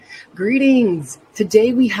Greetings.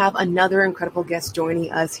 Today we have another incredible guest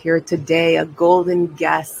joining us here today, a golden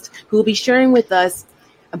guest who will be sharing with us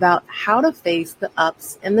about how to face the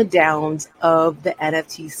ups and the downs of the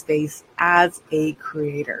NFT space as a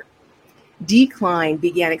creator. D. Klein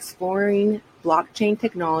began exploring blockchain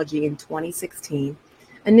technology in 2016,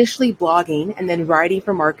 initially blogging and then writing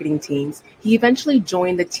for marketing teams. He eventually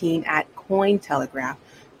joined the team at Cointelegraph.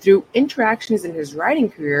 Through interactions in his writing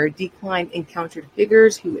career, D. Klein encountered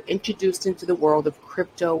figures who introduced him to the world of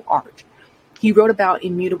crypto art. He wrote about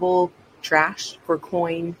immutable trash for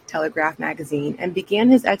Cointelegraph magazine and began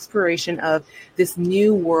his exploration of this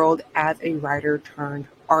new world as a writer turned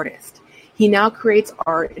artist. He now creates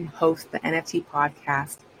art and hosts the NFT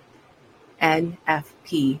podcast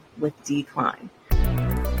NFP with D. Klein.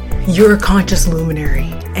 You're a conscious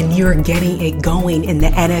luminary and you're getting it going in the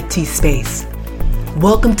NFT space.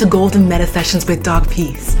 Welcome to Golden Meta Sessions with Doc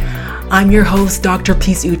Peace. I'm your host, Dr.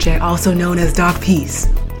 Peace Uche, also known as Doc Peace.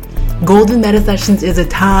 Golden Meta Sessions is a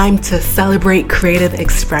time to celebrate creative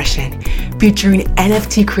expression, featuring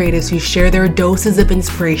NFT creatives who share their doses of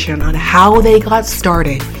inspiration on how they got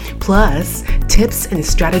started, plus tips and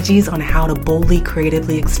strategies on how to boldly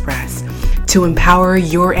creatively express to empower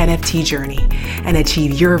your NFT journey and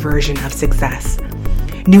achieve your version of success.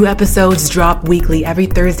 New episodes drop weekly every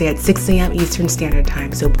Thursday at 6 a.m. Eastern Standard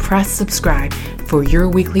Time, so press subscribe for your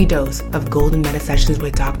weekly dose of Golden Meta Sessions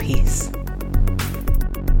with Doc Peace.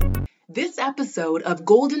 This episode of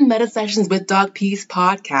Golden Meta Sessions with Doc Peace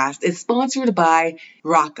podcast is sponsored by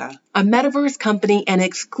Raka, a metaverse company and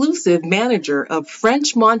exclusive manager of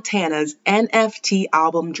French Montana's NFT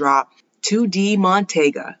album drop, 2D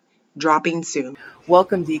Montega, dropping soon.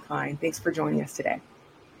 Welcome, D. Klein. Thanks for joining us today.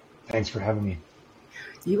 Thanks for having me.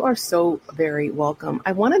 You are so very welcome.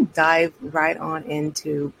 I want to dive right on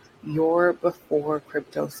into your before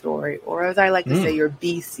crypto story, or as I like to say, your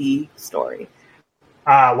BC story.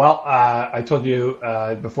 I told you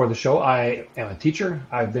before the show, I am a teacher.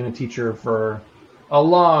 I've been a teacher for a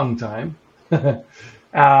long time.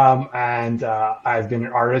 and I've been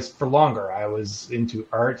an artist for longer. I was into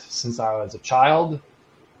art since I was a child.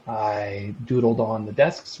 I doodled on the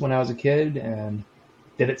desks when I was a kid and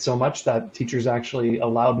did it so much that teachers actually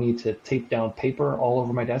allowed me to tape down paper all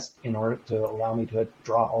over my desk in order to allow me to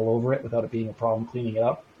draw all over it without it being a problem cleaning it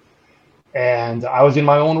up. And I was in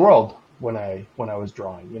my own world when I was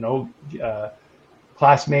drawing.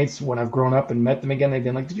 Classmates, when I've grown up and met them again, they've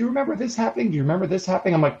been like, "Did you remember this happening? Do you remember this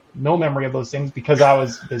happening?" I'm like, no memory of those things because I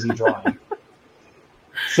was busy drawing.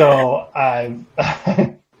 So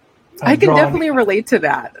I can definitely relate to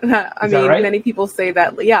that. I mean, right? Many people say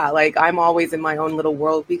that, like I'm always in my own little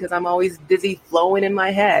world because I'm always busy flowing in my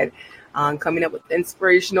head, coming up with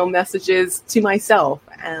inspirational messages to myself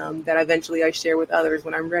that eventually I share with others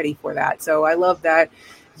when I'm ready for that. So I love that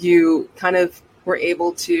you kind of were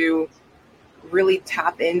able to really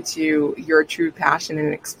tap into your true passion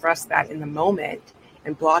and express that in the moment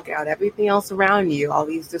and block out everything else around you, all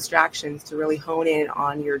these distractions to really hone in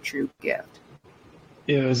on your true gift.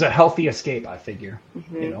 It was a healthy escape, I figure,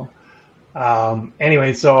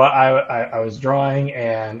 Anyway, so I was drawing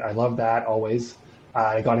and I loved that always.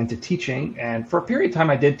 I got into teaching, and for a period of time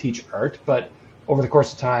I did teach art, but over the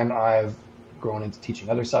course of time I've grown into teaching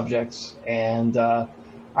other subjects, and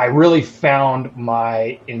I really found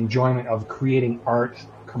my enjoyment of creating art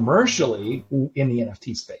commercially in the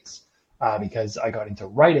NFT space because I got into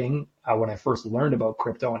writing when I first learned about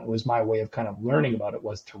crypto, and it was my way of kind of learning about it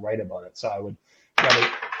was to write about it. So I would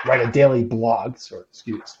write a daily blog,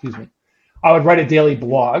 excuse me. I would write a daily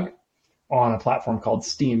blog on a platform called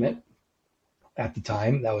Steemit at the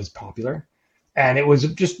time that was popular. And it was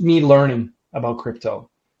just me learning about crypto.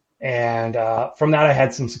 And from that, I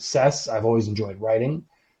had some success. I've always enjoyed writing.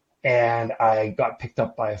 And I got picked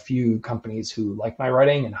up by a few companies who liked my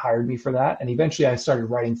writing and hired me for that. And eventually I started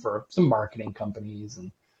writing for some marketing companies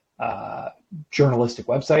and journalistic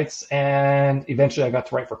websites. And eventually I got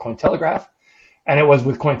to write for Cointelegraph. And it was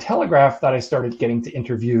with Cointelegraph that I started getting to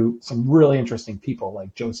interview some really interesting people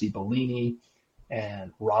like Josie Bellini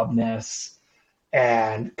and Rob Ness,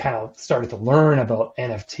 and kind of started to learn about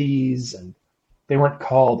NFTs. And they weren't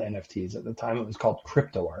called NFTs at the time. It was called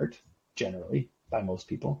crypto art, generally, by most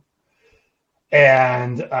people.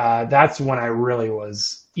 And that's when I really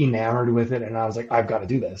was enamored with it. And I was like, I've got to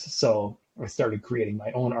do this. So I started creating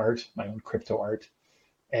my own art, my own crypto art.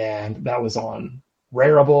 And that was on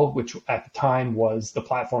Rarible, which at the time was the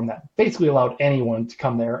platform that basically allowed anyone to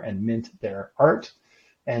come there and mint their art.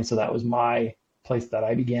 And so that was my place that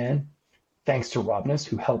I began, thanks to Rob Ness,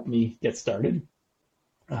 who helped me get started,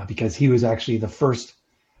 because he was actually the first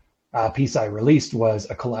piece I released was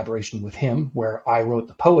a collaboration with him where I wrote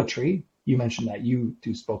the poetry. You mentioned that you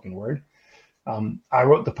do spoken word. I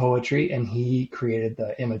wrote the poetry and he created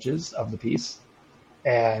the images of the piece.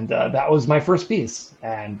 And that was my first piece.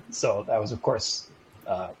 And so that was, of course,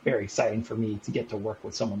 very exciting for me to get to work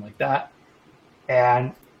with someone like that.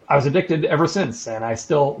 And I was addicted ever since. And I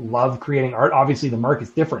still love creating art. Obviously, the mark is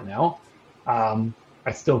different now.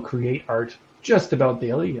 I still create art just about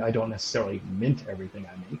daily. I don't necessarily mint everything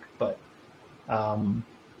I make, but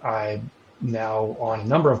I'm now on a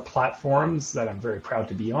number of platforms that I'm very proud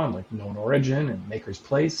to be on, like Known Origin and Maker's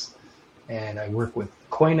Place. And I work with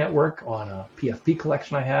Koi Network on a PFP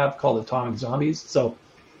collection I have called Atomic Zombies. So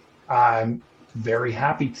I'm very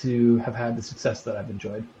happy to have had the success that I've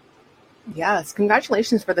enjoyed. Yes,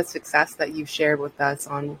 congratulations for the success that you've shared with us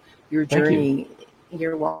on your journey.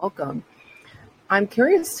 You're welcome. I'm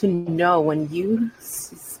curious to know, when you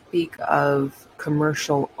speak of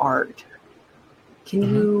commercial art, can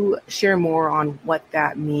you share more on what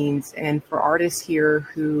that means? And for artists here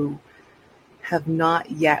who have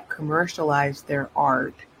not yet commercialized their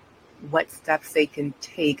art, what steps they can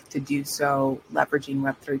take to do so leveraging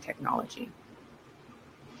Web3 technology?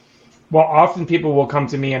 Well, often people will come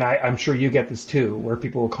to me, and I'm sure you get this too, where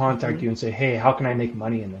people will contact you and say, hey, how can I make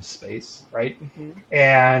money in this space, right?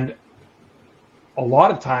 And a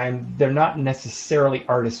lot of time, they're not necessarily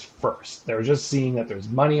artists first. They're just seeing that there's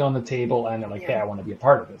money on the table, and they're like, hey, I want to be a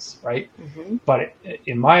part of this, right? But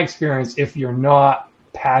in my experience, if you're not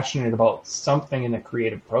passionate about something in the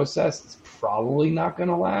creative process, it's probably not going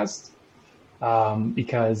to last,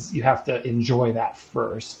 because you have to enjoy that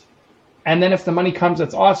first. And then if the money comes,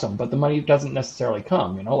 that's awesome, but the money doesn't necessarily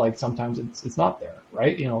come, like sometimes it's not there,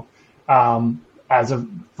 right?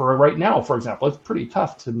 For right now, for example, it's pretty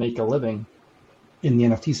tough to make a living in the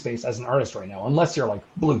NFT space as an artist right now, unless you're like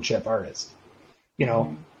blue chip artist,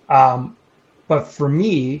 but for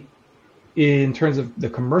me, in terms of the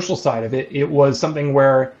commercial side of it, it was something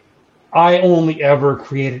where I only ever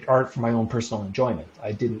created art for my own personal enjoyment.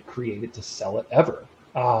 I didn't create it to sell it ever.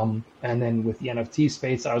 And then with the NFT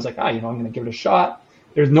space, I was like, I'm going to give it a shot.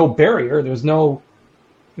 There's no barrier. There's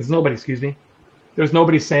nobody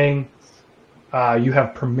saying you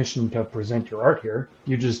have permission to present your art here.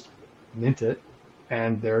 You just mint it,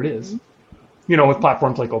 and there it is. With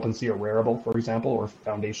platforms like OpenSea or Rarible, for example, or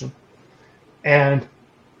Foundation. And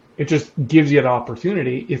it just gives you an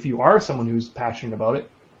opportunity, if you are someone who's passionate about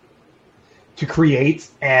it, to create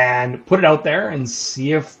and put it out there and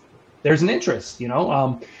see if there's an interest,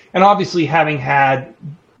 and obviously having had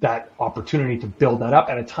that opportunity to build that up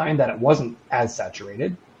at a time that it wasn't as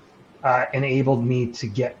saturated, enabled me to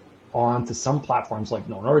get onto some platforms like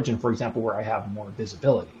Known Origin, for example, where I have more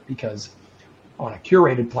visibility, because on a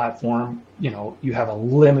curated platform, you have a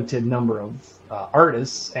limited number of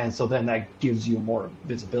artists, and so then that gives you more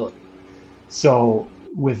visibility. So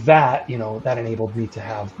with that, that enabled me to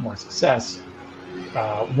have more success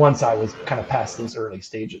once I was kind of past those early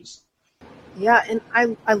stages. Yeah, and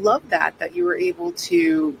I love that you were able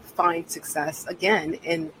to find success, again,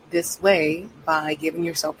 in this way by giving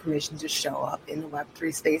yourself permission to show up in the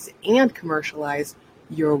Web3 space and commercialize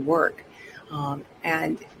your work.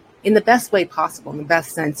 And in the best way possible, in the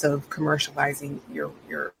best sense of commercializing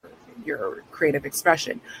your creative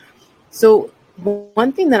expression. So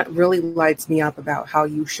one thing that really lights me up about how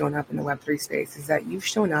you've shown up in the Web3 space is that you've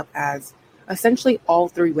shown up as essentially all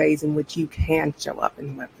three ways in which you can show up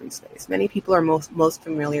in the Web3 space. Many people are most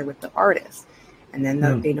familiar with the artists, and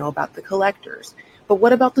then they know about the collectors. But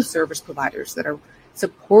what about the service providers that are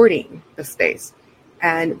supporting the space?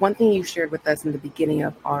 And one thing you shared with us in the beginning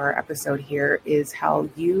of our episode here is how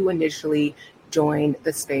you initially joined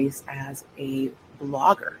the space as a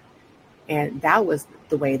blogger. And that was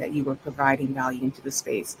the way that you were providing value into the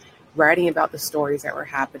space, writing about the stories that were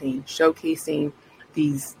happening, showcasing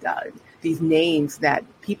these names that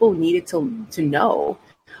people needed to know,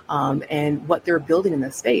 and what they're building in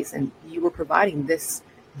the space. And you were providing this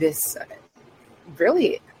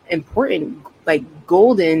really important,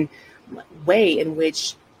 golden way in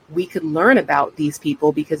which we could learn about these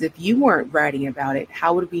people, because if you weren't writing about it,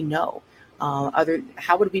 how would we know?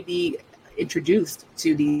 How would we be introduced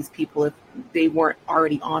to these people if they weren't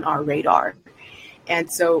already on our radar? And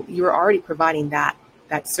so you're already providing that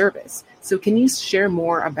service. So can you share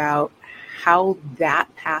more about how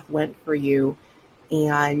that path went for you,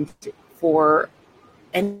 and for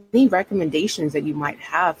any recommendations that you might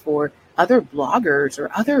have for other bloggers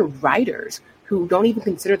or other writers who don't even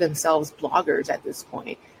consider themselves bloggers at this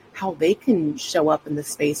point, how they can show up in the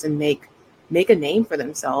space and make a name for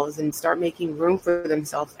themselves and start making room for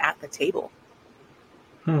themselves at the table?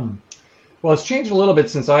 Well, it's changed a little bit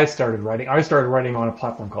since I started writing. I started writing on a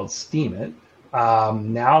platform called Steemit.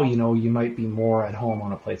 Now, you might be more at home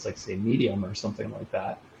on a place like, say, Medium or something like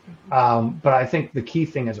that. But I think the key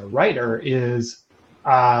thing as a writer is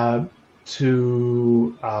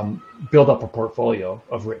to build up a portfolio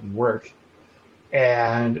of written work.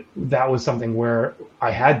 And that was something where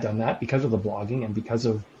I had done that because of the blogging and because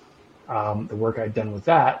of the work I'd done with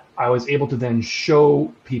that. I was able to then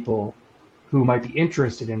show people who might be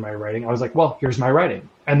interested in my writing. I was like, well, here's my writing.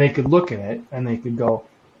 And they could look at it and they could go,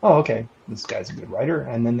 oh, okay, this guy's a good writer.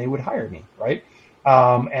 And then they would hire me, right?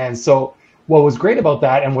 And so what was great about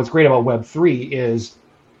that, and what's great about Web3, is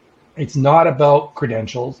it's not about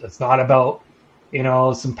credentials. It's not about,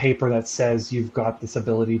 some paper that says you've got this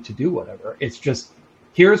ability to do whatever. It's just,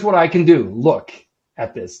 here's what I can do. Look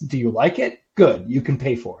at this. Do you like it? Good. You can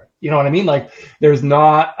pay for it. You know what I mean? Like, there's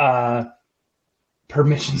not a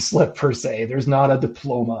permission slip per se. There's not a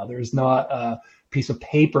diploma. There's not a piece of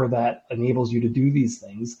paper that enables you to do these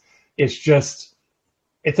things. It's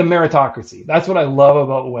a meritocracy. That's what I love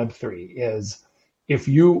about Web3 is if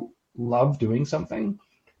you love doing something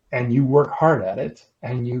and you work hard at it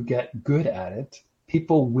and you get good at it,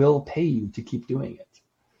 people will pay you to keep doing it.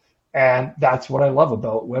 And that's what I love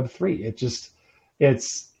about Web3.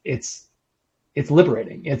 It's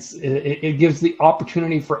liberating. It gives the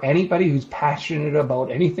opportunity for anybody who's passionate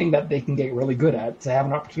about anything that they can get really good at to have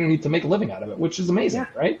an opportunity to make a living out of it, which is amazing,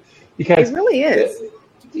 right? Because it really is.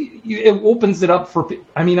 It opens it up for,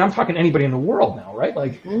 I'm talking to anybody in the world now, right?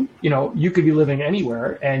 Like, you could be living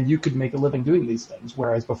anywhere and you could make a living doing these things.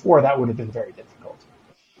 Whereas before that would have been very difficult.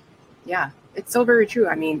 Yeah, it's so very true.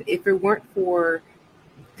 If it weren't for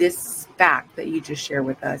this fact that you just shared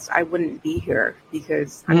with us, I wouldn't be here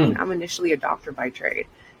because I'm initially a doctor by trade.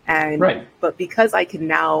 But because I can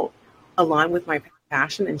now align with my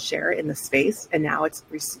passion and share it in the space, and now it's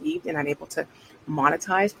received and I'm able to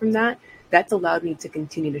monetize from that, that's allowed me to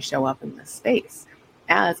continue to show up in this space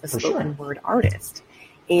as a spoken word artist.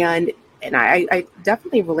 And I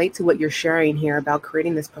definitely relate to what you're sharing here about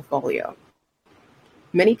creating this portfolio.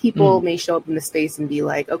 Many people may show up in the space and be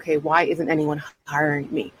like, okay, why isn't anyone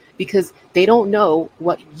hiring me? Because they don't know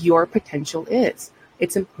what your potential is.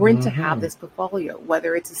 It's important to have this portfolio,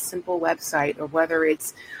 whether it's a simple website or whether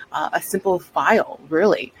it's a simple file,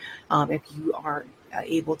 really. If you are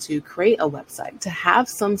able to create a website, to have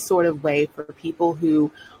some sort of way for people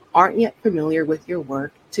who aren't yet familiar with your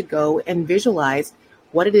work to go and visualize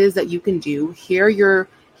what it is that you can do, hear your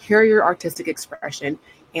artistic expression,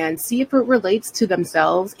 and see if it relates to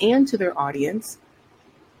themselves and to their audience,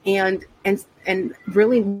 and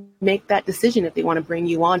really make that decision if they want to bring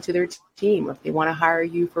you on to their team, or if they want to hire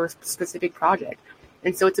you for a specific project.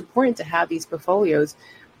 And so it's important to have these portfolios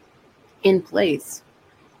in place.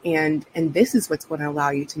 And this is what's going to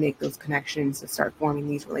allow you to make those connections, to start forming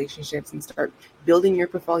these relationships and start building your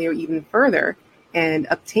portfolio even further and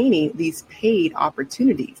obtaining these paid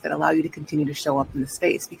opportunities that allow you to continue to show up in the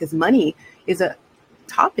space, because money is a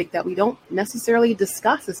topic that we don't necessarily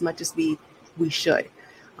discuss as much as we should.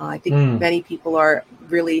 I think many people are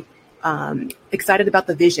really excited about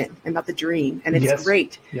the vision and about the dream, and it's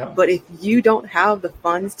great. Yeah. But if you don't have the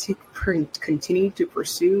funds to continue to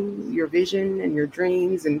pursue your vision and your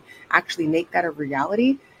dreams and actually make that a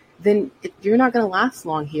reality, then you're not going to last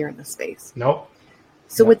long here in the space. Nope.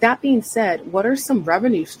 So with that being said, what are some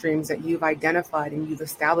revenue streams that you've identified and you've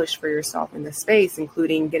established for yourself in the space,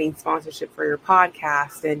 including getting sponsorship for your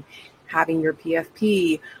podcast and having your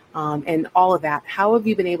PFP and all of that? How have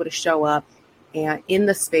you been able to show up and in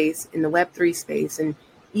the space, in the Web3 space, and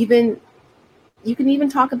even you can even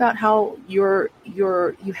talk about how you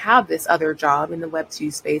have this other job in the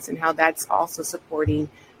Web2 space and how that's also supporting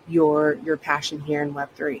your passion here in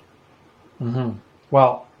Web3.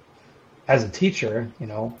 Well, as a teacher,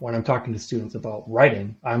 when I'm talking to students about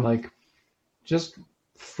writing, I'm like, just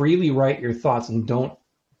freely write your thoughts and don't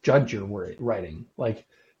judge your writing. Like,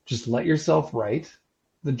 just let yourself write.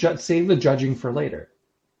 Save the judging for later,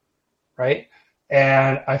 right?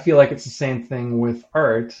 And I feel like it's the same thing with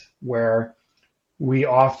art, where we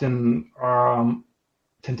often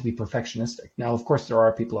tend to be perfectionistic. Now, of course, there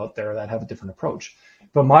are people out there that have a different approach,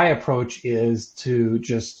 but my approach is to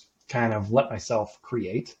just kind of let myself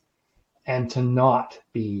create and to not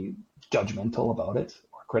be judgmental about it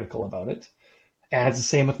or critical about it. And it's the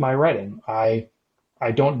same with my writing. I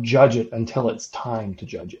don't judge it until it's time to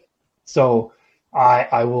judge it. So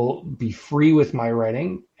I will be free with my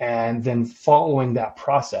writing, and then following that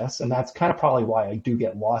process, and that's kind of probably why I do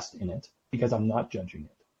get lost in it, because I'm not judging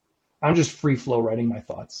it. I'm just free flow writing my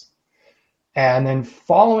thoughts. And then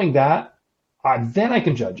following that, then I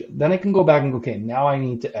can judge it. Then I can go back and go, okay, now I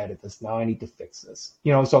need to edit this. Now I need to fix this.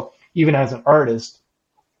 So even as an artist,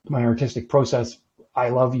 my artistic process, I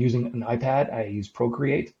love using an iPad. I use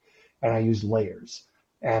Procreate and I use layers.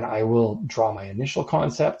 And I will draw my initial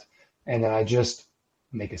concept and then I just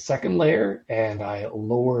make a second layer and I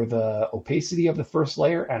lower the opacity of the first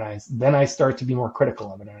layer and then I start to be more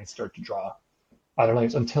critical of it and I start to draw other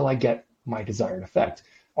layers until I get my desired effect.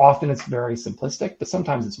 Often it's very simplistic, but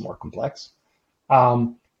sometimes it's more complex.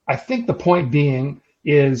 I think the point being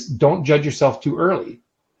is don't judge yourself too early.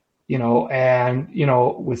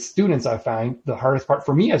 With students, I find the hardest part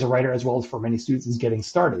for me as a writer, as well as for many students, is getting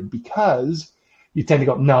started, because you tend to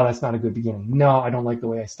go, no, that's not a good beginning. No, I don't like the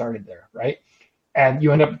way I started there, right? And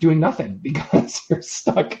you end up doing nothing because you're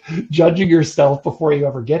stuck judging yourself before you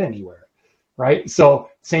ever get anywhere, right? So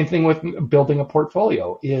same thing with building a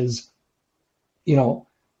portfolio is,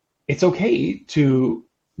 it's okay to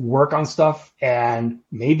work on stuff and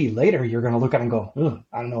maybe later you're going to look at it and go,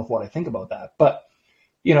 I don't know what I think about that. But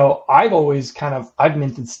I've always I've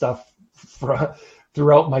minted stuff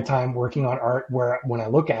throughout my time working on art where when I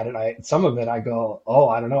look at it, some of it I go, oh,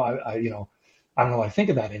 I don't know. I don't know what I think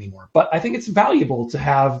of that anymore. But I think it's valuable to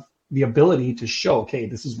have the ability to show, okay,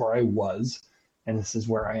 this is where I was and this is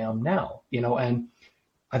where I am now, and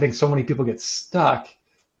I think so many people get stuck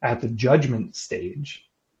at the judgment stage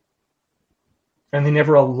and they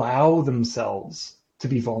never allow themselves to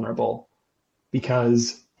be vulnerable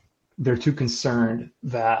because they're too concerned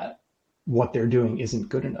that what they're doing isn't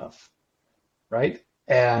good enough, right?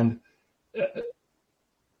 And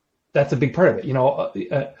that's a big part of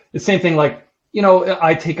it. The same thing, like,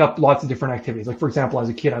 I take up lots of different activities. Like, for example, as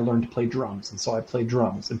a kid, I learned to play drums. And so I play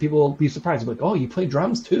drums. And people will be surprised. Like, oh, you play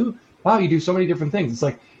drums too? Wow, you do so many different things. It's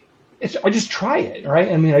like, I just try it,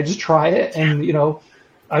 right? I mean, I just try it. And,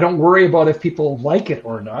 I don't worry about if people like it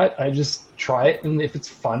or not. I just try it. And if it's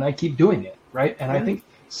fun, I keep doing it, right? And I think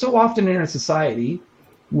so often in our society,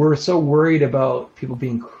 we're so worried about people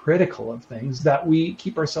being critical of things that we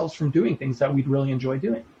keep ourselves from doing things that we'd really enjoy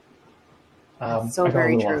doing. So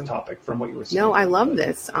very true. Off topic from what you were saying. No, I love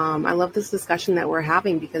this. I love this discussion that we're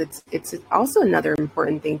having because it's also another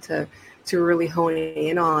important thing to really hone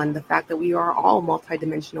in on, the fact that we are all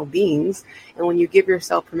multidimensional beings. And when you give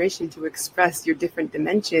yourself permission to express your different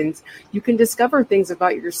dimensions, you can discover things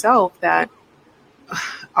about yourself that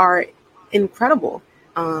are incredible.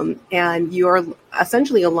 And you're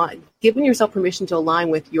essentially giving yourself permission to align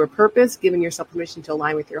with your purpose, giving yourself permission to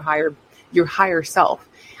align with your higher self.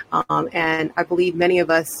 And I believe many of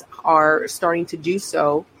us are starting to do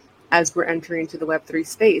so as we're entering into the Web3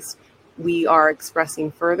 space. We are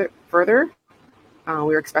expressing further.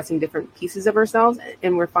 We're expressing different pieces of ourselves,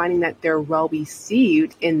 and we're finding that they're well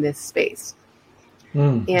received in this space.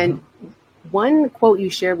 Mm-hmm. And one quote you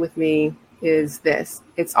shared with me is this: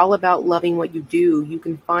 it's all about loving what you do. You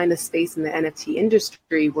can find a space in the NFT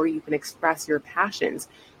industry where you can express your passions.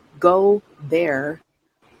 Go there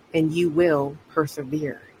and you will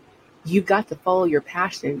persevere. You've got to follow your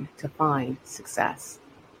passion to find success.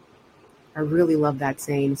 I really love that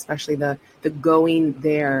saying, especially the going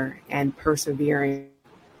there and persevering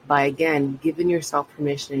by, again, giving yourself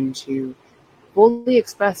permission to fully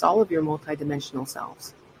express all of your multidimensional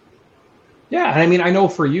selves. Yeah, and I mean, I know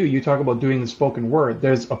for you, you talk about doing the spoken word.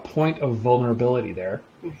 There's a point of vulnerability there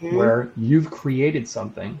where you've created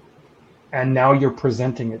something and now you're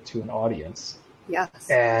presenting it to an audience. Yes.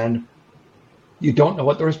 And you don't know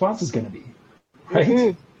what the response is going to be,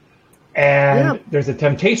 right? And there's a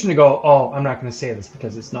temptation to go, oh, I'm not going to say this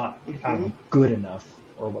because it's not good enough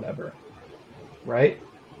or whatever, right?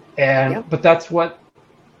 And but that's what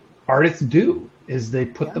artists do, is they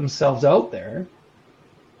put themselves out there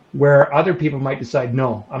where other people might decide,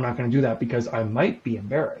 no, I'm not going to do that because I might be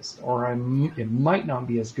embarrassed, or it might not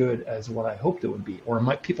be as good as what I hoped it would be, or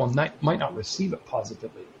people might not receive it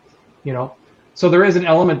positively, So there is an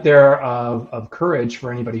element there of courage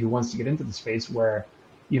for anybody who wants to get into the space where,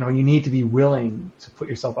 you need to be willing to put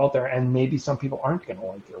yourself out there, and maybe some people aren't going to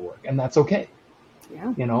like your work, and that's okay.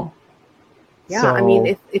 Yeah. Yeah. So, I mean,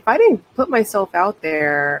 if I didn't put myself out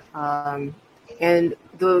there, and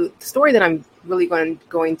the story that I'm really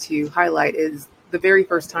going to highlight is the very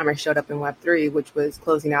first time I showed up in Web3, which was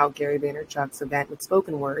closing out Gary Vaynerchuk's event with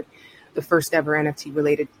spoken word, the first ever NFT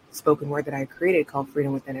related spoken word that I created called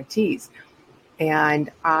Freedom with NFTs. And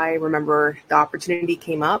I remember the opportunity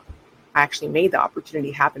came up. I actually made the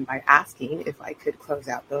opportunity happen by asking if I could close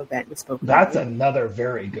out the event with spoken word. That's another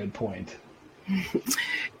very good point.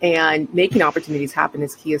 And making opportunities happen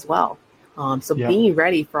is key as well. So Yeah. being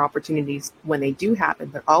ready for opportunities when they do happen,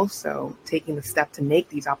 but also taking the step to make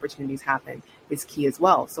these opportunities happen is key as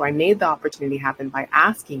well. So I made the opportunity happen by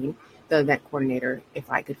asking the event coordinator if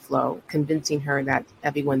I could flow, convincing her that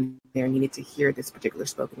everyone there needed to hear this particular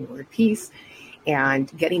spoken word piece,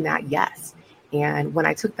 and getting that yes. And when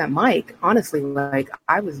I took that mic, honestly, like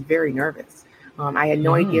I was very nervous. I had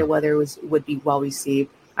no idea whether would be well received.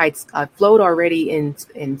 I'd flowed already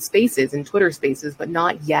in spaces, in Twitter spaces, but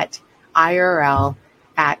not yet IRL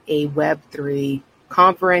at a Web3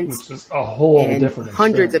 conference. Which is a whole different experience.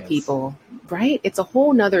 Hundreds of people, right? It's a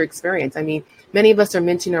whole nother experience. I mean, many of us are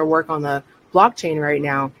mentioning our work on the blockchain right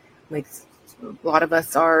now. Like a lot of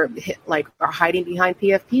us are hiding behind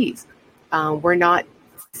PFPs. We're not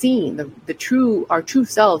seen. Our true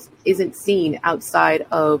selves isn't seen outside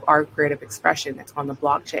of our creative expression that's on the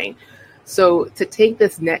blockchain. So to take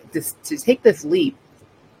this leap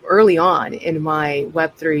early on in my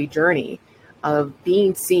Web3 journey of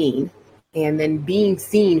being seen, and then being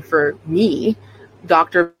seen for me,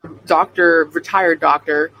 retired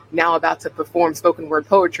doctor, now about to perform spoken word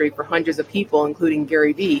poetry for hundreds of people, including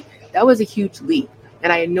Gary Vee, that was a huge leap.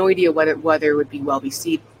 And I had no idea whether it would be well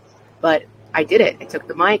received, but I did it. I took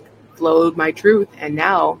the mic, flowed my truth, and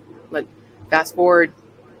now, fast forward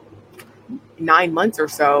 9 months or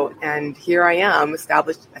so, and here I am,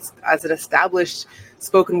 established as an established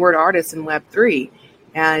spoken word artist in Web3.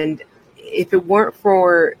 And if it weren't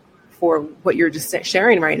for what you're just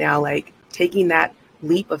sharing right now, like taking that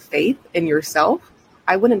leap of faith in yourself,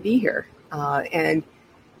 I wouldn't be here. And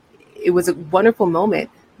it was a wonderful moment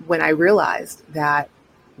when I realized that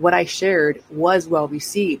what I shared was well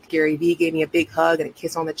received. Gary Vee gave me a big hug and a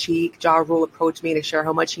kiss on the cheek. Ja Rule approached me to share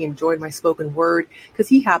how much he enjoyed my spoken word because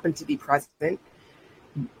he happened to be present,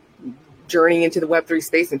 journeying into the Web3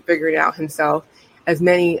 space and figuring it out himself, as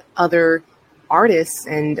many other artists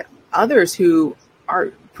and others who are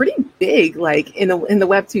pretty big, like in the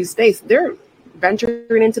Web2 space. They're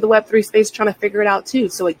venturing into the Web3 space, trying to figure it out too.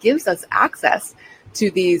 So it gives us access to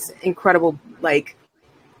these incredible,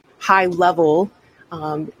 high level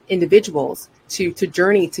individuals to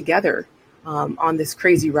journey together on this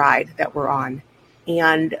crazy ride that we're on.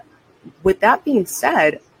 And with that being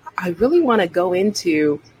said, I really want to go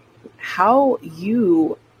into how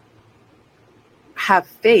you have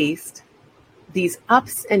faced these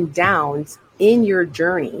ups and downs in your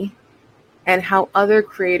journey and how other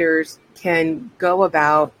creators can go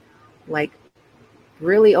about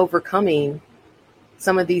really overcoming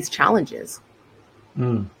some of these challenges.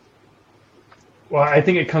 Well, I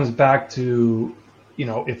think it comes back to,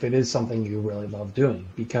 if it is something you really love doing,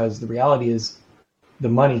 because the reality is the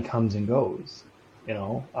money comes and goes,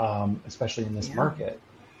 especially in this market.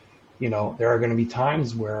 There are going to be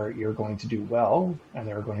times where you're going to do well, and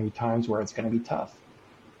there are going to be times where it's going to be tough.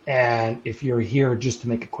 And if you're here just to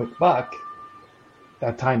make a quick buck,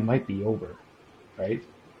 that time might be over, right?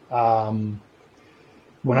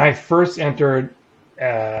 When I first entered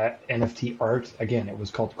NFT art, again, it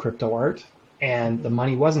was called crypto art, and the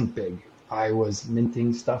money wasn't big. I was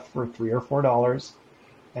minting stuff for $3 or $4,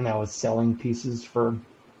 and I was selling pieces for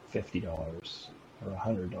 $50 or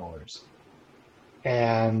 $100.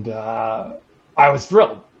 And I was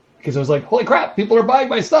thrilled because I was like, holy crap, people are buying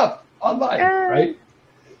my stuff online, right?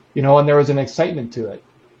 And there was an excitement to it.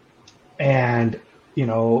 And,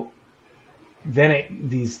 then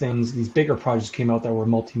these bigger projects came out that were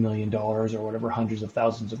multi-million dollars or whatever, hundreds of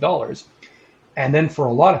thousands of dollars. And then for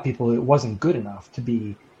a lot of people, it wasn't good enough to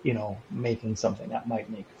be, making something that might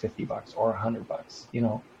make $50 or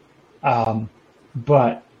 $100,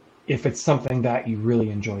 but if it's something that you really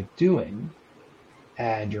enjoy doing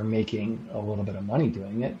and you're making a little bit of money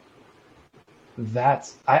doing it,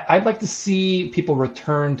 I'd like to see people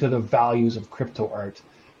return to the values of crypto art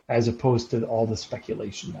as opposed to all the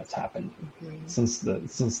speculation that's happened since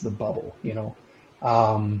the bubble,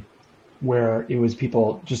 where it was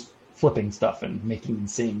people just flipping stuff and making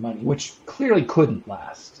insane money, which clearly couldn't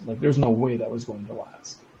last. There's no way that was going to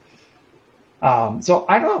last. So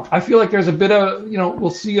I don't know. I feel like there's a bit of, we'll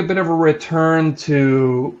see a bit of a return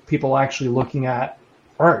to people actually looking at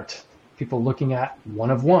art, people looking at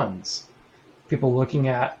one-of-ones, people looking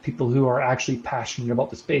at people who are actually passionate about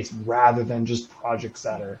the space rather than just projects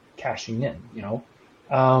that are cashing in,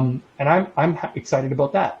 and I'm excited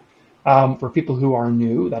about that. For people who are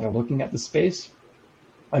new that are looking at the space,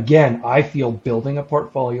 again, I feel building a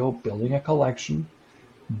portfolio, building a collection,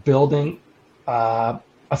 building a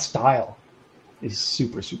style is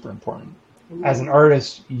super, super important. As an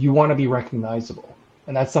artist, you want to be recognizable.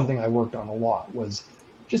 And that's something I worked on a lot, was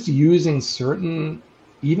just using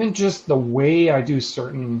even just the way I do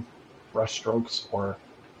certain brush strokes or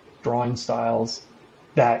drawing styles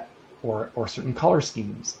that, or certain color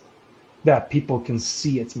schemes that people can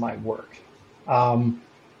see it's my work,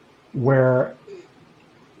 where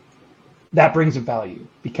that brings a value,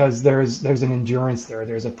 because there's an endurance there,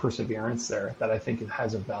 there's a perseverance there that I think it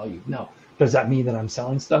has a value. Now, does that mean that I'm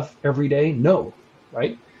selling stuff every day? No,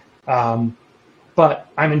 right? But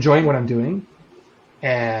I'm enjoying what I'm doing,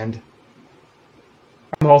 and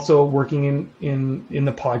I'm also working in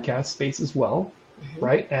the podcast space as well,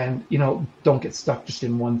 right? And don't get stuck just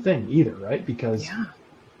in one thing either, right? Because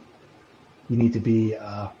you need to be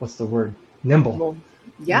what's the word? Nimble. Well,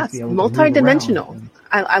 yes, multidimensional.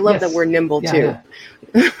 I love that word nimble too.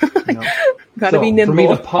 Got to be nimble. For me,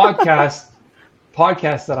 the podcast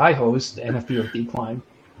that I host, NFB with Decline,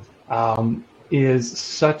 is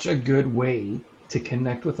such a good way to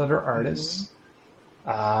connect with other artists,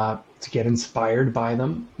 to get inspired by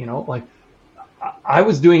them. Like I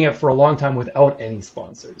was doing it for a long time without any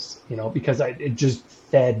sponsors, because it just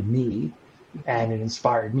fed me and it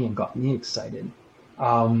inspired me and got me excited.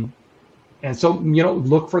 And so,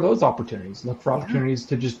 look for those opportunities. Look for opportunities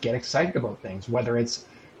to just get excited about things, whether it's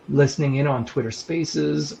listening in on Twitter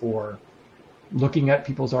Spaces or looking at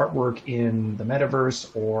people's artwork in the metaverse,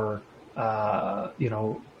 or,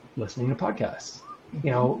 listening to podcasts.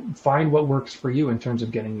 Find what works for you in terms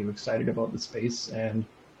of getting you excited about the space and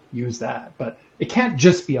use that. But it can't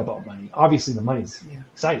just be about money. Obviously, the money's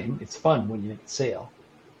exciting. It's fun when you make a sale,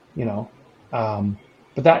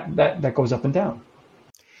 but that goes up and down.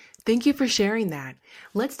 Thank you for sharing that.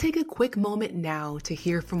 Let's take a quick moment now to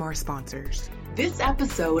hear from our sponsors. This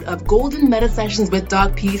episode of Golden Meta Sessions with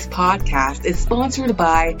Doc Peace podcast is sponsored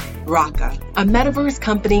by Raka, a metaverse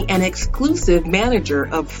company and exclusive manager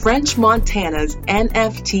of French Montana's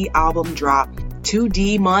NFT album drop,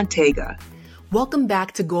 2D Montega. Welcome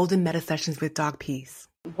back to Golden Meta Sessions with Doc Peace.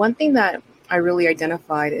 One thing that I really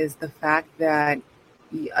identified is the fact that,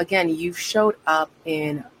 again, you've showed up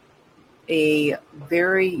in a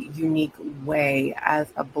very unique way as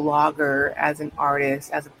a blogger, as an artist,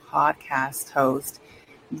 as a podcast host,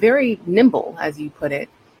 very nimble, as you put it.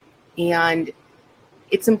 And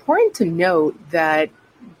it's important to note that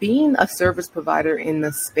being a service provider in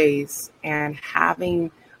the space and having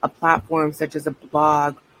a platform such as a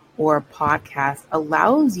blog or a podcast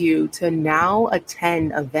allows you to now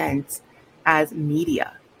attend events as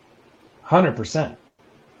media. 100%.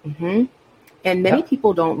 Mm-hmm. And many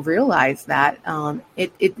people don't realize that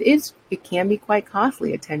it can be quite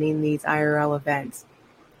costly attending these IRL events.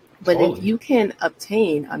 But if you can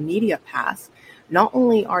obtain a media pass, not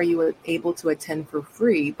only are you able to attend for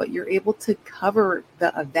free, but you're able to cover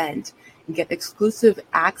the event and get exclusive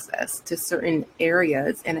access to certain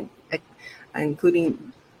areas, and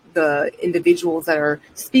including the individuals that are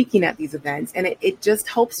speaking at these events. And it just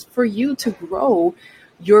helps for you to grow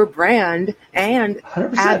your brand and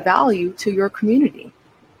 100%. Add value to your community.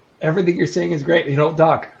 Everything you're saying is great.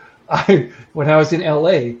 Doc, when I was in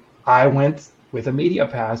LA, I went with a media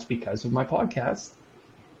pass because of my podcast.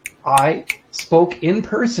 I spoke in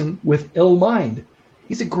person with Ill Mind.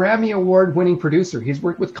 He's a Grammy Award winning producer. He's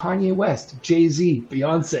worked with Kanye West, Jay-Z,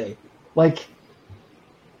 Beyonce.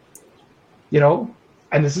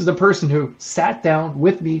 And this is a person who sat down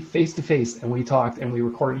with me face to face, and we talked and we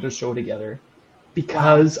recorded a show together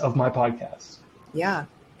because of my podcast. Yeah.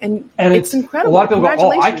 And it's incredible. A lot of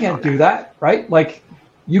people go, I can't do that, right?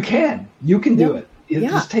 You can do it. It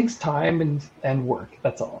just takes time and work.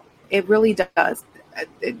 That's all. It really does.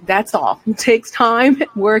 That's all. It takes time,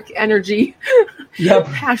 work, energy,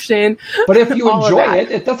 passion. But if you enjoy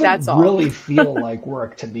it, it doesn't really feel like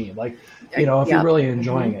work to me. If you're really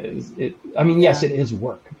enjoying it, yes, it is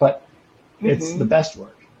work, but it's the best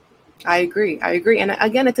work. I agree. And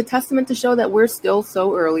again, it's a testament to show that we're still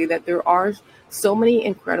so early, that there are so many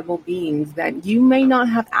incredible beings that you may not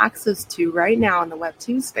have access to right now in the Web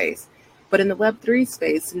 2 space, but in the Web 3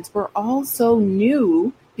 space, since we're all so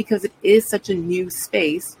new, because it is such a new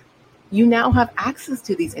space, you now have access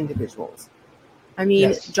to these individuals.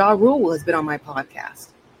 Ja Rule has been on my podcast.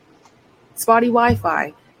 Spotty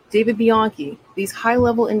Wi-Fi, David Bianchi, these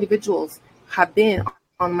high-level individuals have been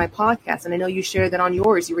on my podcast, and I know you shared that on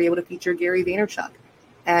yours. You were able to feature Gary Vaynerchuk,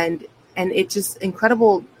 and it's just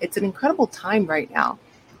incredible. It's an incredible time right now,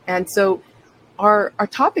 and so our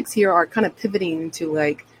topics here are kind of pivoting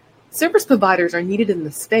to service providers are needed in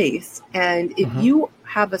the space, and if you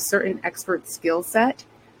have a certain expert skill set,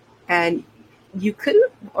 and you could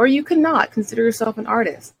or you could not consider yourself an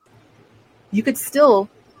artist, you could still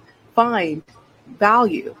find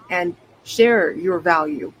value and share your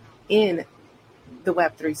value in the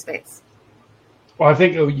Web3 space. Well, I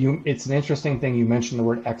think it's an interesting thing you mentioned the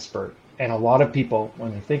word expert, And a lot of people,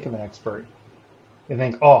 when they think of an expert, they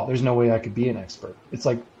think, oh, there's no way I could be an expert. It's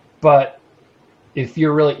like, but if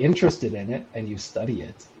you're really interested in it and you study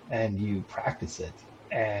it and you practice it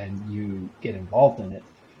and you get involved in it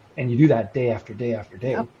and you do that day after day after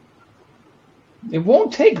day, Yep. it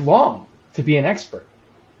won't take long to be an expert.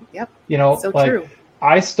 Yep. You know, So like true.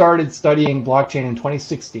 I started studying blockchain in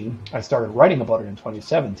 2016. I started writing about it in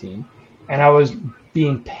 2017, and I was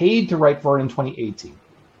being paid to write for it in 2018.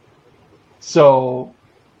 So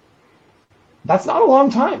that's not a long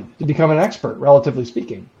time to become an expert, relatively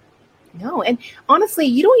speaking. No, and honestly,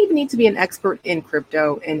 you don't even need to be an expert in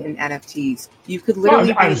crypto and in NFTs. You could literally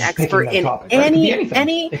be I an was just picking expert that in topic, right?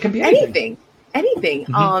 It could be anything. anything.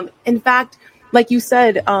 Mhm. In fact, like you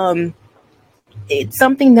said, it's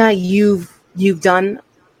something that you've done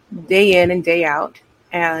day in and day out,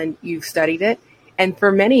 and you've studied it. And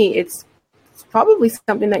for many, it's probably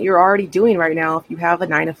something that you're already doing right now. If you have a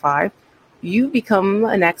 9 to 5, you become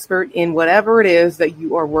an expert in whatever it is that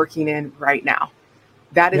you are working in right now.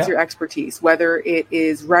 That is Yeah. your expertise, whether it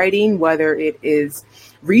is writing, whether it is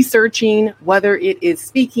researching, whether it is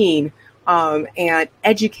speaking, and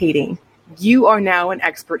educating. You are now an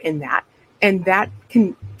expert in that. And that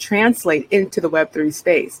can translate into the Web3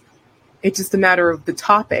 space. It's just a matter of the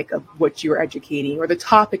topic of what you're educating, or the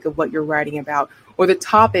topic of what you're writing about, or the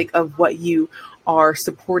topic of what you are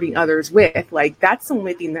supporting others with. Like, that's the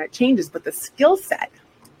only thing that changes. But the skill set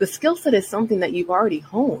is something that you've already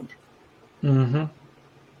honed. Mm-hmm.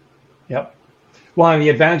 Yep. Well, and the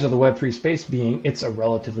advantage of the Web3 space being it's a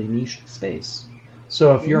relatively niche space.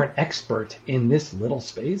 So if you're an expert in this little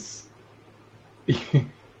space,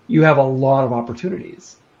 you have a lot of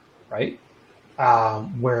opportunities, right?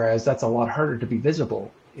 Whereas that's a lot harder to be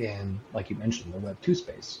visible in, like you mentioned, the Web2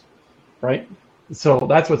 space, right? So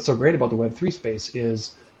that's what's so great about the Web3 space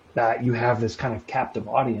is that you have this kind of captive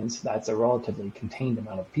audience that's a relatively contained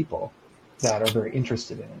amount of people that are very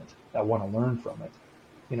interested in it, that want to learn from it.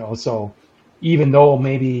 You know, so even though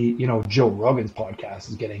maybe, you know, Joe Rogan's podcast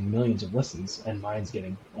is getting millions of listens and mine's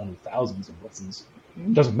getting only thousands of listens,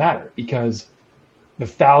 it doesn't matter, because the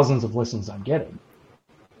thousands of listens I'm getting,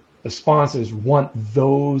 the sponsors want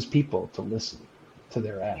those people to listen to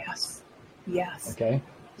their ads. Yes. Okay.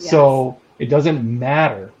 Yes. So it doesn't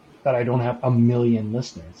matter that I don't have a million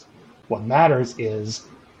listeners. What matters is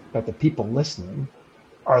that the people listening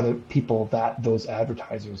are the people that those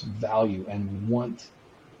advertisers value and want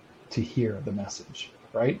to hear the message,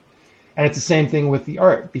 right? And it's the same thing with the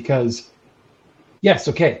art, because yes,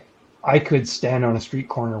 okay, I could stand on a street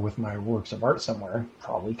corner with my works of art somewhere,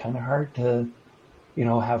 probably kind of hard to, you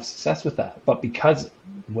know, have success with that. But because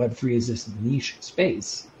Web3 is this niche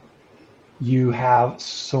space, you have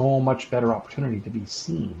so much better opportunity to be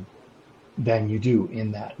seen than you do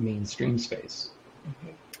in that mainstream space.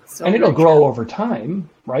 So and it'll much. grow over time,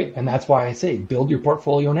 right? And that's why I say build your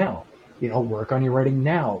portfolio now. You know, work on your writing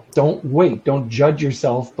now. Don't wait. Don't judge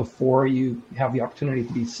yourself before you have the opportunity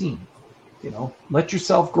to be seen. You know, let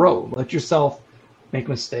yourself grow. Let yourself make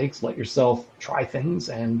mistakes. Let yourself try things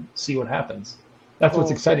and see what happens. That's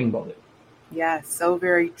what's exciting about it. Yes, so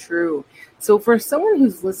very true. So for someone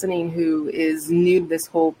who's listening who is new to this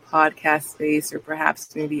whole podcast space, or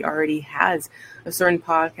perhaps maybe already has a certain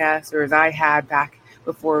podcast, or as I had back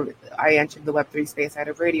before I entered the Web3 space, I had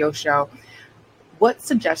a radio show. What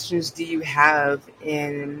suggestions do you have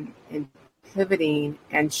in pivoting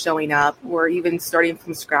and showing up, or even starting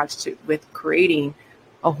from scratch with creating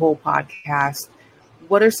a whole podcast?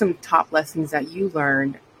 What are some top lessons that you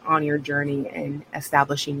learned on your journey in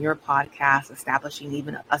establishing your podcast, establishing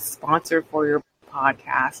even a sponsor for your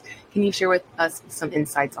podcast? Can you share with us some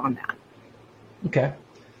insights on that? Okay.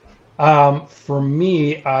 For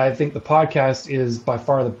me, I think the podcast is by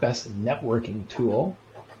far the best networking tool.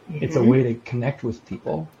 It's a way to connect with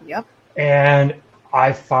people. Yep. And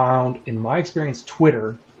I found, in my experience,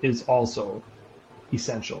 Twitter is also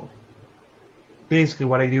essential. Basically,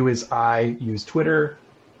 what I do is I use Twitter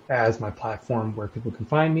as my platform where people can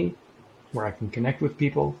find me, where I can connect with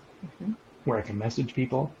people, where I can message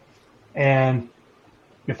people. And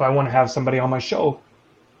if I want to have somebody on my show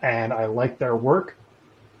and I like their work,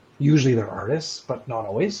 usually they're artists, but not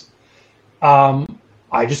always,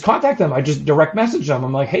 I just contact them. I just direct message them.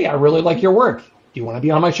 I'm like, hey, I really like your work. Do you want to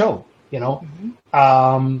be on my show? You know?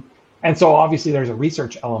 And so obviously there's a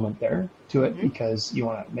research element there to it, because you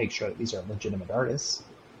want to make sure that these are legitimate artists.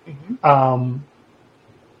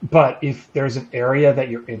 But if there's an area that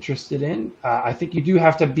you're interested in, I think you do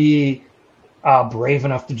have to be brave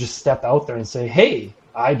enough to just step out there and say, hey,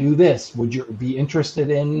 I do this. Would you be interested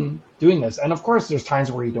in doing this? And of course, there's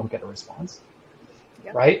times where you don't get a response,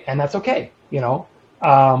 right? And that's okay, you know.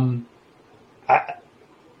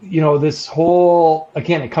 this whole,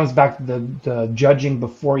 again, it comes back to the judging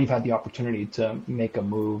before you've had the opportunity to make a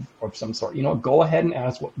move of some sort. Go ahead and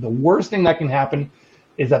ask. What the worst thing that can happen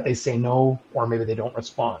is that they say no, or maybe they don't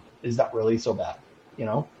respond. Is that really so bad?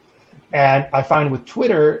 And I find with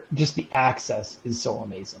Twitter, just the access is so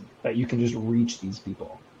amazing that you can just reach these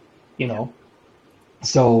people,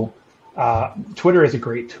 So Twitter is a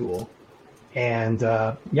great tool. And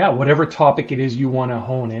whatever topic it is you want to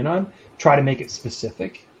hone in on, try to make it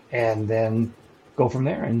specific, and then go from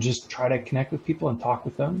there and just try to connect with people and talk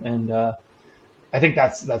with them. And I think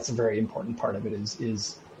that's a very important part of it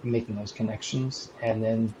is making those connections and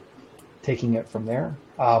then taking it from there.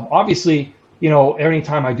 Obviously,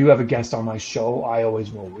 anytime I do have a guest on my show, I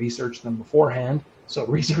always will research them beforehand. So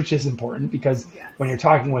research is important because when you're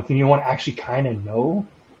talking with them, you want to actually kind of know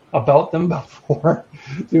about them before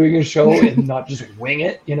doing a show and not just wing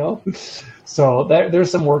it, So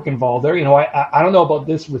there's some work involved there. I don't know about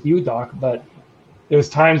this with you, Doc, but there's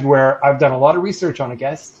times where I've done a lot of research on a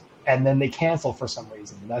guest and then they cancel for some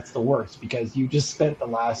reason. That's the worst because you just spent the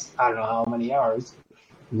last, I don't know how many hours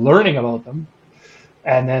learning about them,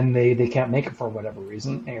 and then they can't make it for whatever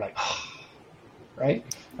reason. And you're like, right?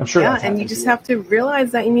 I'm sure. Yeah, and you just have to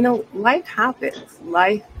realize that, life happens.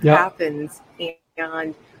 Life happens.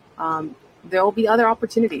 And there will be other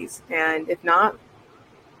opportunities. And if not,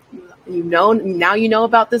 now you know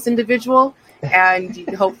about this individual, and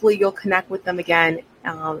hopefully you'll connect with them again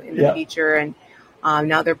in the future. And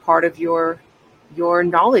now they're part of your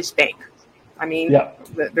knowledge bank. I mean,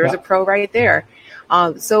 there's a pro right there.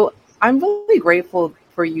 So I'm really grateful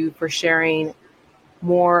for you for sharing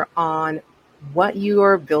more on what you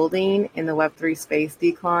are building in the Web3 space,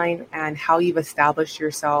 Decline, and how you've established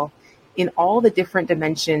yourself in all the different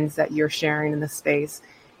dimensions that you're sharing in the space.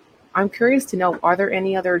 I'm curious to know, are there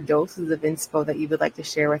any other doses of inspo that you would like to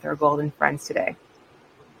share with our golden friends today?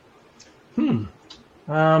 It's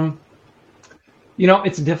a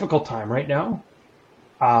difficult time right now.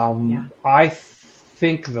 I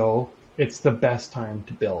think, though, it's the best time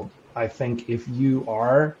to build. I think if you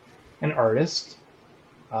are an artist,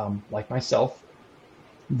 like myself,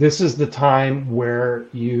 this is the time where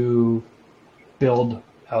you build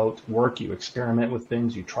out work, you experiment with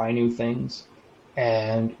things, you try new things,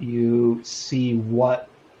 and you see what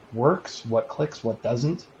works, what clicks, what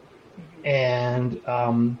doesn't. And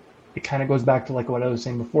it kind of goes back to like what I was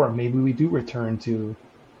saying before. Maybe we do return to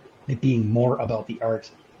it being more about the art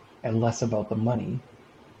and less about the money.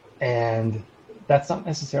 And that's not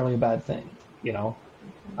necessarily a bad thing,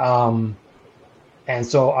 And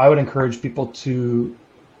so I would encourage people to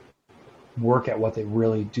work at what they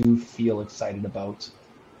really do feel excited about.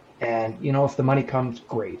 And, if the money comes,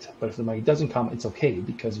 great. But if the money doesn't come, it's okay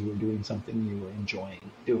because you were doing something you were enjoying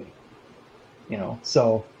doing,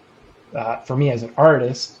 So for me as an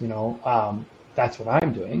artist, that's what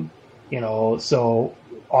I'm doing, So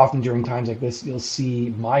often during times like this, you'll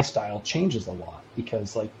see my style changes a lot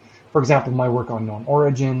because, like, for example, my work on Known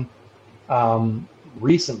Origin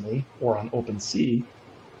recently, or on OpenSea,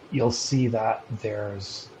 you'll see that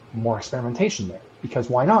there's more experimentation there because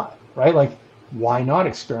why not, right? Like, why not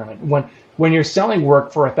experiment? When you're selling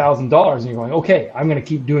work for $1,000 and you're going, okay, I'm going to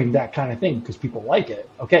keep doing that kind of thing because people like it.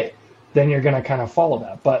 Okay, then you're going to kind of follow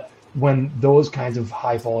that. But when those kinds of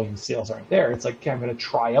high volume sales aren't there, it's like, okay, I'm going to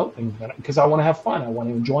try out things because I want to have fun. I want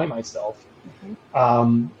to enjoy myself.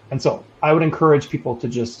 And so I would encourage people to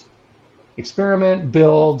just experiment,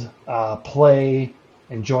 build, play,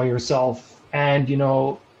 enjoy yourself. And,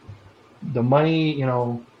 the money, I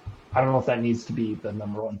don't know if that needs to be the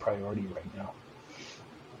number one priority right now.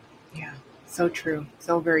 Yeah, so true.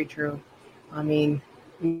 So very true. I mean,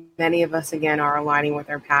 many of us, again, are aligning with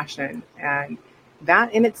our passion, and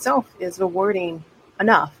that in itself is rewarding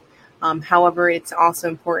enough. However, it's also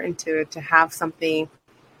important to have something,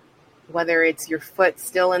 whether it's your foot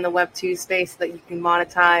still in the Web2 space that you can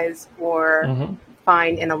monetize or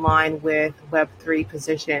find and align with Web3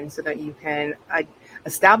 position so that you can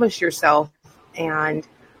establish yourself and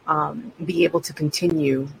be able to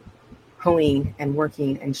continue honing and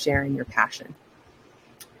working and sharing your passion.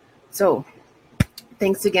 So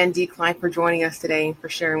thanks again, Decline, for joining us today and for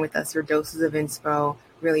sharing with us your doses of inspo.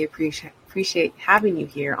 Really appreciate having you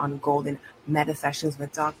here on Golden Meta Sessions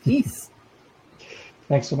with Doc Peace.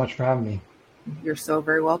 Thanks so much for having me. You're so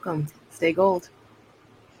very welcome. Stay gold.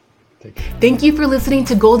 Thank you for listening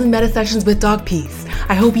to Golden Meta Sessions with Doc Peace.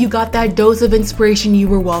 I hope you got that dose of inspiration you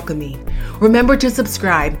were welcoming. Remember to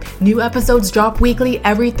subscribe. New episodes drop weekly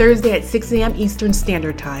every Thursday at 6 a.m. Eastern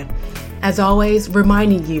Standard Time. As always,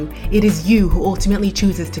 reminding you, it is you who ultimately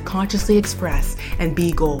chooses to consciously express and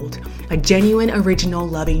be gold, a genuine, original,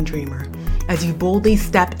 loving dreamer. as you boldly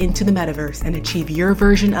step into the metaverse and achieve your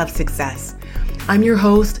version of success. I'm your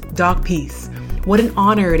host, Doc Peace. What an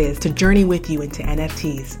honor it is to journey with you into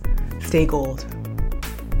NFTs. Stay gold.